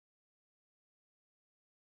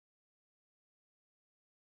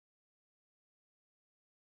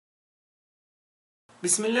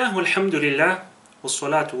بسم الله والحمد لله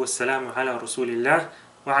والصلاة والسلام على رسول الله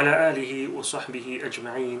وعلى آله وصحبه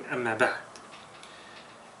أجمعين أما بعد.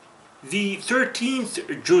 The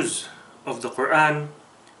 13th juz of the Quran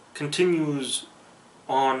continues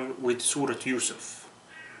on with Surah Yusuf.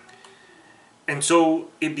 And so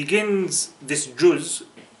it begins, this juz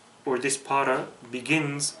or this para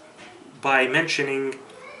begins by mentioning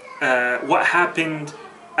what happened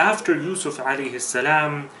after Yusuf alayhi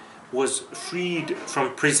salam was freed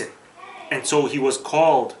from prison. And so he was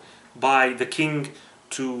called by the king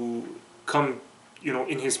to come,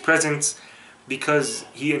 in his presence because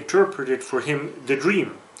he interpreted for him the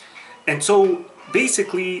dream. And so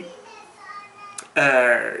basically,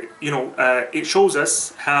 it shows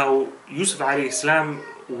us how Yusuf alayhi salam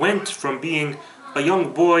went from being a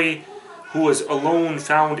young boy who was alone,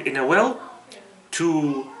 found in a well,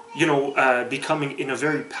 to becoming in a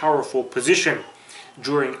very powerful position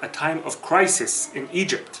during a time of crisis in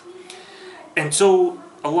Egypt. And so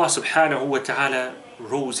Allah subhanahu wa ta'ala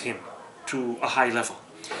rose him to a high level.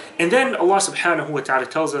 And then Allah subhanahu wa ta'ala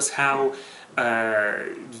tells us how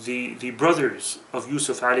the brothers of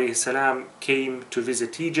Yusuf alayhi salam came to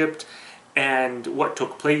visit Egypt, and what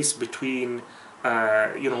took place between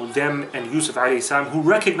them and Yusuf alayhi salam, who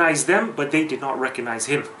recognized them but they did not recognize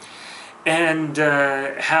him. And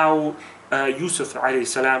how Yusuf alayhi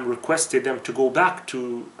salam requested them to go back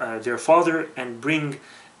to their father and bring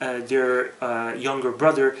their younger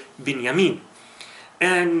brother Binyamin.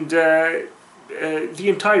 And the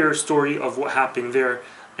entire story of what happened there,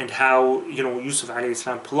 and how Yusuf alayhi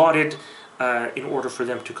salam plotted in order for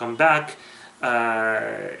them to come back,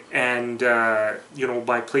 and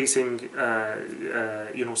by placing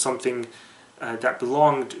something that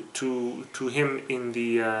belonged to him in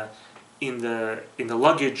the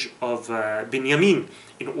luggage of Binyamin,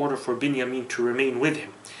 in order for Binyamin to remain with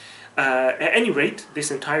him. At any rate,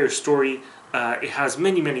 this entire story, it has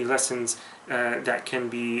many lessons that can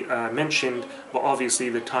be mentioned, but obviously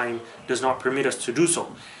the time does not permit us to do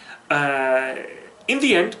so. In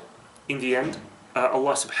the end,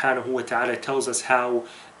 Allah subhanahu wa ta'ala tells us how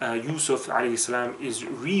Yusuf alayhi salam is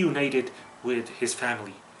reunited with his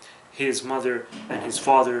family, his mother and his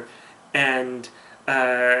father. And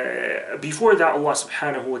before that, Allah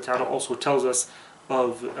subhanahu wa ta'ala also tells us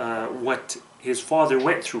of what his father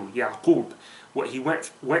went through, Yaqub, what he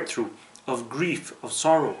went through of grief, of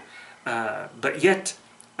sorrow. But yet,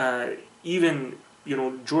 even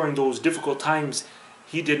during those difficult times,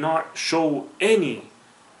 he did not show any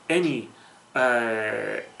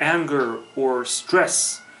anger or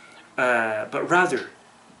stress, but rather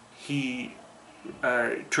he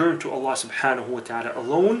turned to Allah subhanahu wa ta'ala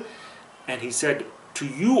alone, and he said, "To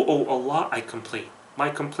you, O Allah, I complain. My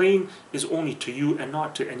complaint is only to you and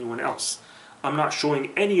not to anyone else. I'm not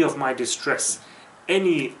showing any of my distress,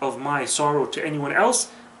 any of my sorrow to anyone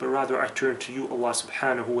else, but rather I turn to you, Allah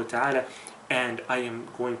subhanahu wa ta'ala, and I am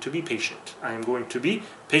going to be patient. I am going to be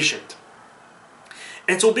patient."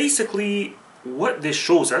 And so basically, what this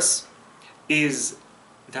shows us is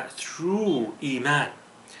that through Iman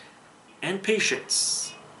and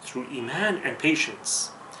patience,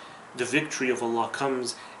 the victory of Allah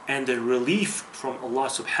comes, and the relief from Allah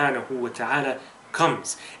subhanahu wa ta'ala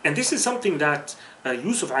comes. And this is something that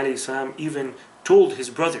Yusuf alayhi salam even told his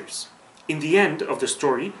brothers. In the end of the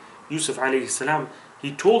story, Yusuf alayhi salam,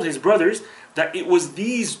 he told his brothers that it was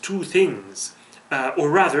these two things, or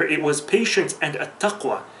rather it was patience and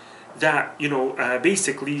at-taqwa, that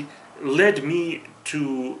basically led me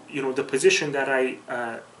to the position that I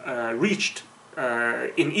reached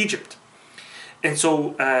in Egypt. And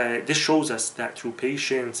so this shows us that through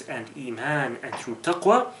patience and Iman and through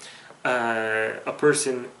taqwa, a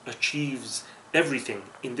person achieves everything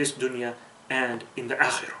in this dunya and in the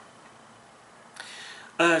akhirah.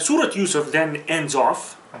 Surah Yusuf then ends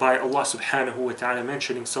off by Allah subhanahu wa ta'ala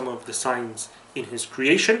mentioning some of the signs in his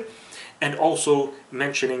creation, and also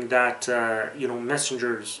mentioning that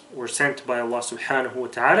messengers were sent by Allah subhanahu wa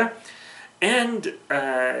ta'ala. And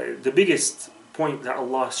the biggest point that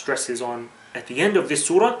Allah stresses on at the end of this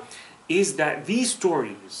surah is that these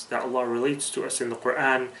stories that Allah relates to us in the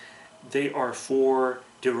Quran, they are for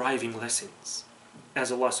deriving lessons.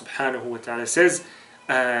 As Allah subhanahu wa ta'ala says,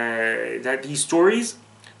 that these stories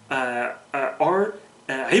are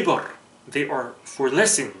ibar, they are for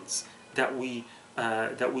lessons that we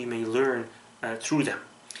may learn through them.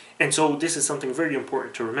 And so this is something very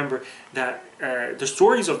important to remember, that the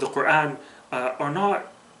stories of the Quran are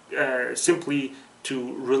not simply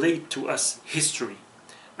to relate to us history.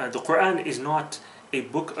 The Quran is not a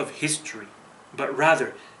book of history, but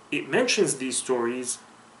rather it mentions these stories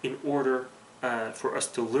in order for us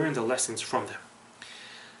to learn the lessons from them.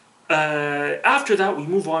 After that, we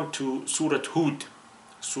move on to Surah Hud,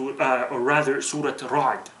 or rather Surah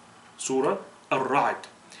Ra'd, Surah Al-Ra'd,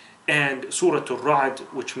 and Surah Al-Ra'd,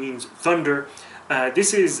 which means thunder.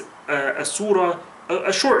 This is a surah,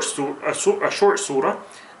 a short surah,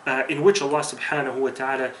 in which Allah subhanahu wa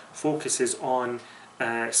ta'ala focuses on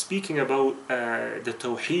speaking about the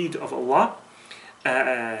tawheed of Allah,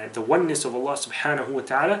 the oneness of Allah subhanahu wa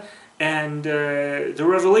ta'ala, and the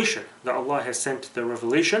revelation that Allah has sent, the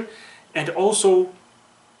revelation, and also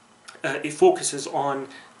it focuses on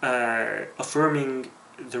affirming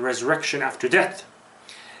the resurrection after death.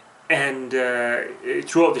 And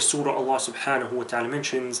throughout the surah, Allah subhanahu wa ta'ala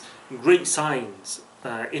mentions great signs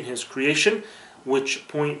in His creation which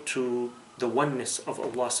point to the oneness of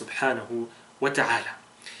Allah subhanahu wa ta'ala.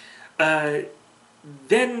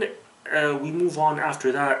 Then we move on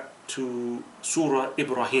after that to Surah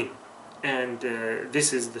Ibrahim. And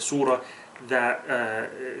this is the surah that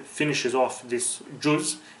finishes off this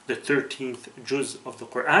juz, the 13th juz of the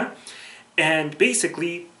Quran. And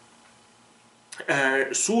basically,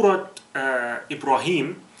 Surah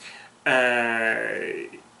Ibrahim,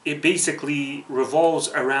 it basically revolves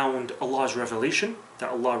around Allah's revelation, that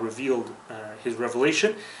Allah revealed His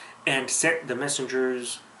revelation and sent the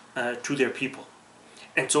messengers to their people.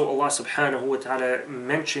 And so Allah subhanahu wa ta'ala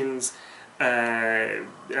mentions, Allah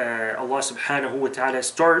subhanahu wa ta'ala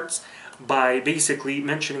starts by basically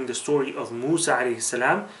mentioning the story of Musa alayhi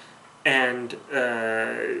salam, and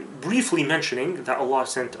briefly mentioning that Allah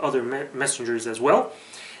sent other messengers as well.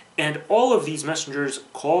 And all of these messengers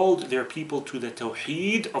called their people to the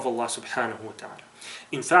tawheed of Allah subhanahu wa ta'ala.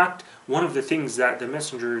 In fact, one of the things that the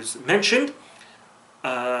messengers mentioned,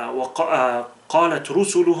 وَقَالَتْ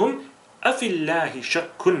رُسُلُهُمْ أَفِي اللَّهِ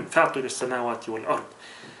شَكٌّ فَاطِرِ السَّمَاوَاتِ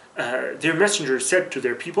وَالْأَرْضِ. Their messengers said to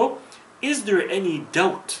their people, is there any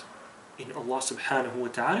doubt in Allah subhanahu wa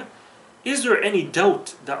ta'ala? Is there any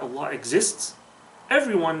doubt that Allah exists?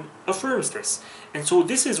 Everyone affirms this. And so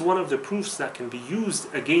this is one of the proofs that can be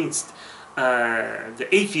used against the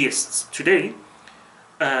atheists today.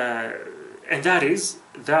 And that is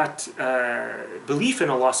that belief in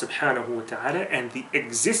Allah subhanahu wa ta'ala and the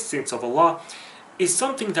existence of Allah is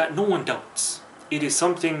something that no one doubts. It is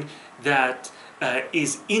something that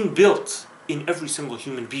is inbuilt in every single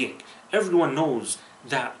human being. Everyone knows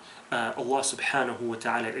that Allah subhanahu wa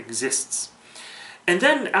ta'ala exists. And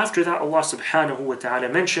then after that, Allah subhanahu wa ta'ala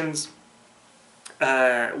mentions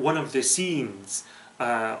one of the scenes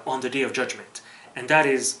on the Day of Judgment. And that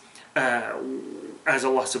is, as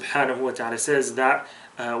Allah subhanahu wa ta'ala says, that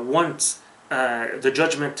once the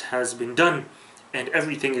judgment has been done and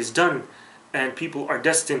everything is done and people are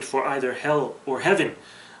destined for either hell or heaven,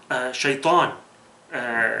 Shaitan,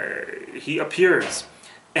 he appears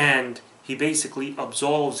and he basically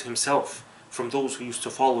absolves himself from those who used to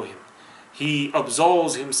follow him. He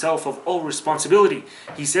absolves himself of all responsibility.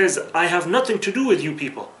 He says, I have nothing to do with you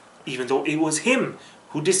people, even though it was him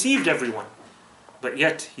who deceived everyone. But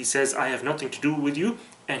yet he says, I have nothing to do with you,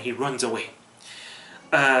 and he runs away.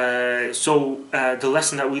 So the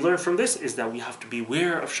lesson that we learn from this is that we have to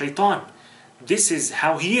beware of Shaitan. This is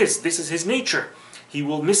how he is. This is his nature. He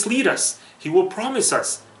will mislead us. He will promise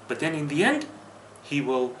us. But then in the end, he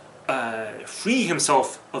will free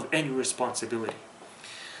himself of any responsibility.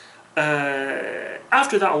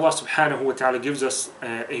 After that, Allah subhanahu wa ta'ala gives us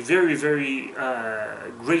a very, very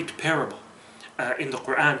great parable in the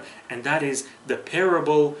Quran, and that is the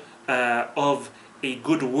parable of a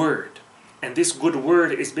good word. And this good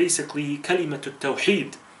word is basically kalimatul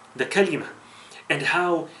tawheed, the kalima, and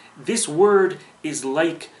how this word is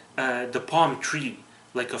like the palm tree,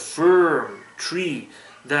 like a firm tree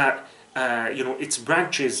that its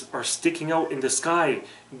branches are sticking out in the sky,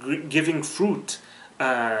 giving fruit,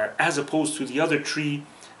 as opposed to the other tree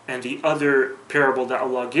and the other parable that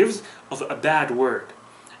Allah gives of a bad word,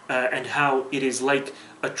 and how it is like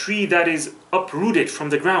a tree that is uprooted from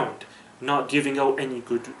the ground, not giving out any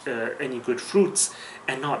good fruits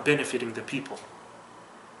and not benefiting the people.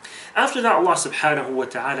 After that, Allah subhanahu wa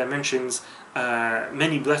ta'ala mentions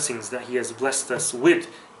many blessings that He has blessed us with,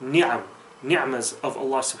 ni'mas of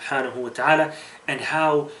Allah subhanahu wa ta'ala, and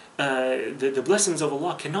how the blessings of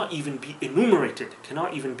Allah cannot even be enumerated,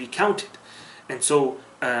 cannot even be counted. And so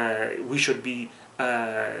we should be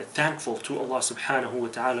thankful to Allah subhanahu wa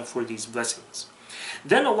ta'ala for these blessings.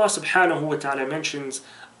 Then Allah subhanahu wa ta'ala mentions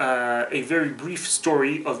a very brief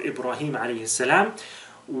story of Ibrahim alayhi salam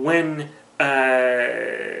when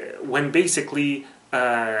basically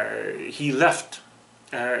he left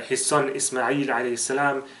his son Ismail alayhi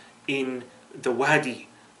salam in the wadi,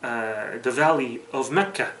 the valley of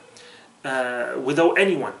Mecca, without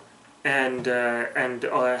anyone. and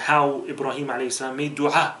how Ibrahim alayhi salam made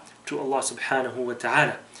dua to Allah subhanahu wa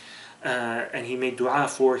ta'ala. And he made dua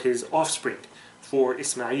for his offspring, for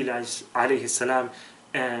Ismail alayhi salam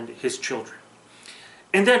and his children.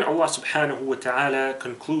 And then Allah subhanahu wa ta'ala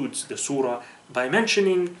concludes the surah by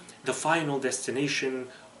mentioning the final destination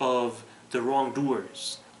of the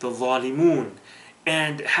wrongdoers, the zalimun,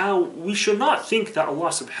 and how we should not think that Allah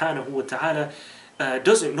subhanahu wa ta'ala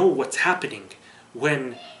doesn't know what's happening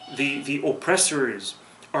when the oppressors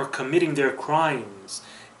are committing their crimes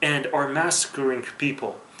and are massacring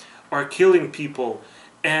people, are killing people,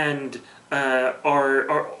 and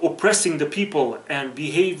are oppressing the people and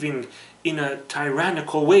behaving in a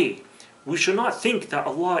tyrannical way. We should not think that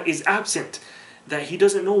Allah is absent, that He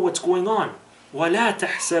doesn't know what's going on. وَلَا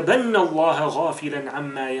تَحْسَبَنَّ اللَّهَ غَافِلًا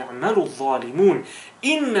عَمَّا يَعْمَلُ الظَّالِمُونَ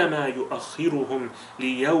إِنَّمَا يُؤَخِّرُهُمْ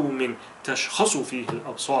لِيَوْمٍ تَشْخَصُ فِيهِ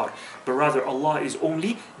الْأَبْصَارِ. But rather Allah is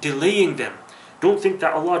only delaying them. Don't think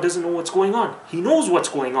that Allah doesn't know what's going on. He knows what's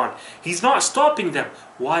going on. He's not stopping them.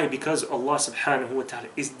 Why? Because Allah subhanahu wa ta'ala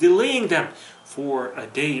is delaying them for a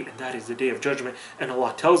day, and that is the day of judgment. And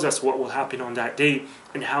Allah tells us what will happen on that day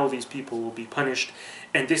and how these people will be punished.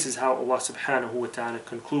 And this is how Allah subhanahu wa ta'ala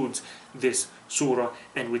concludes this surah.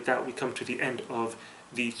 And with that we come to the end of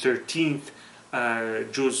the 13th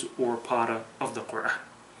juz or para of the Quran.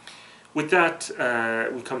 With that,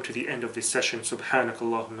 we come to the end of this session.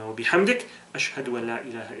 Subhanakallahumma wa bihamdik. Ashhadu an la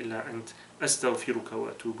ilaha illa ant. Astaghfiruka wa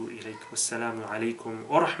atubu ilayk. Wassalamu alaykum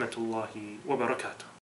wa rahmatullahi wa barakatuh.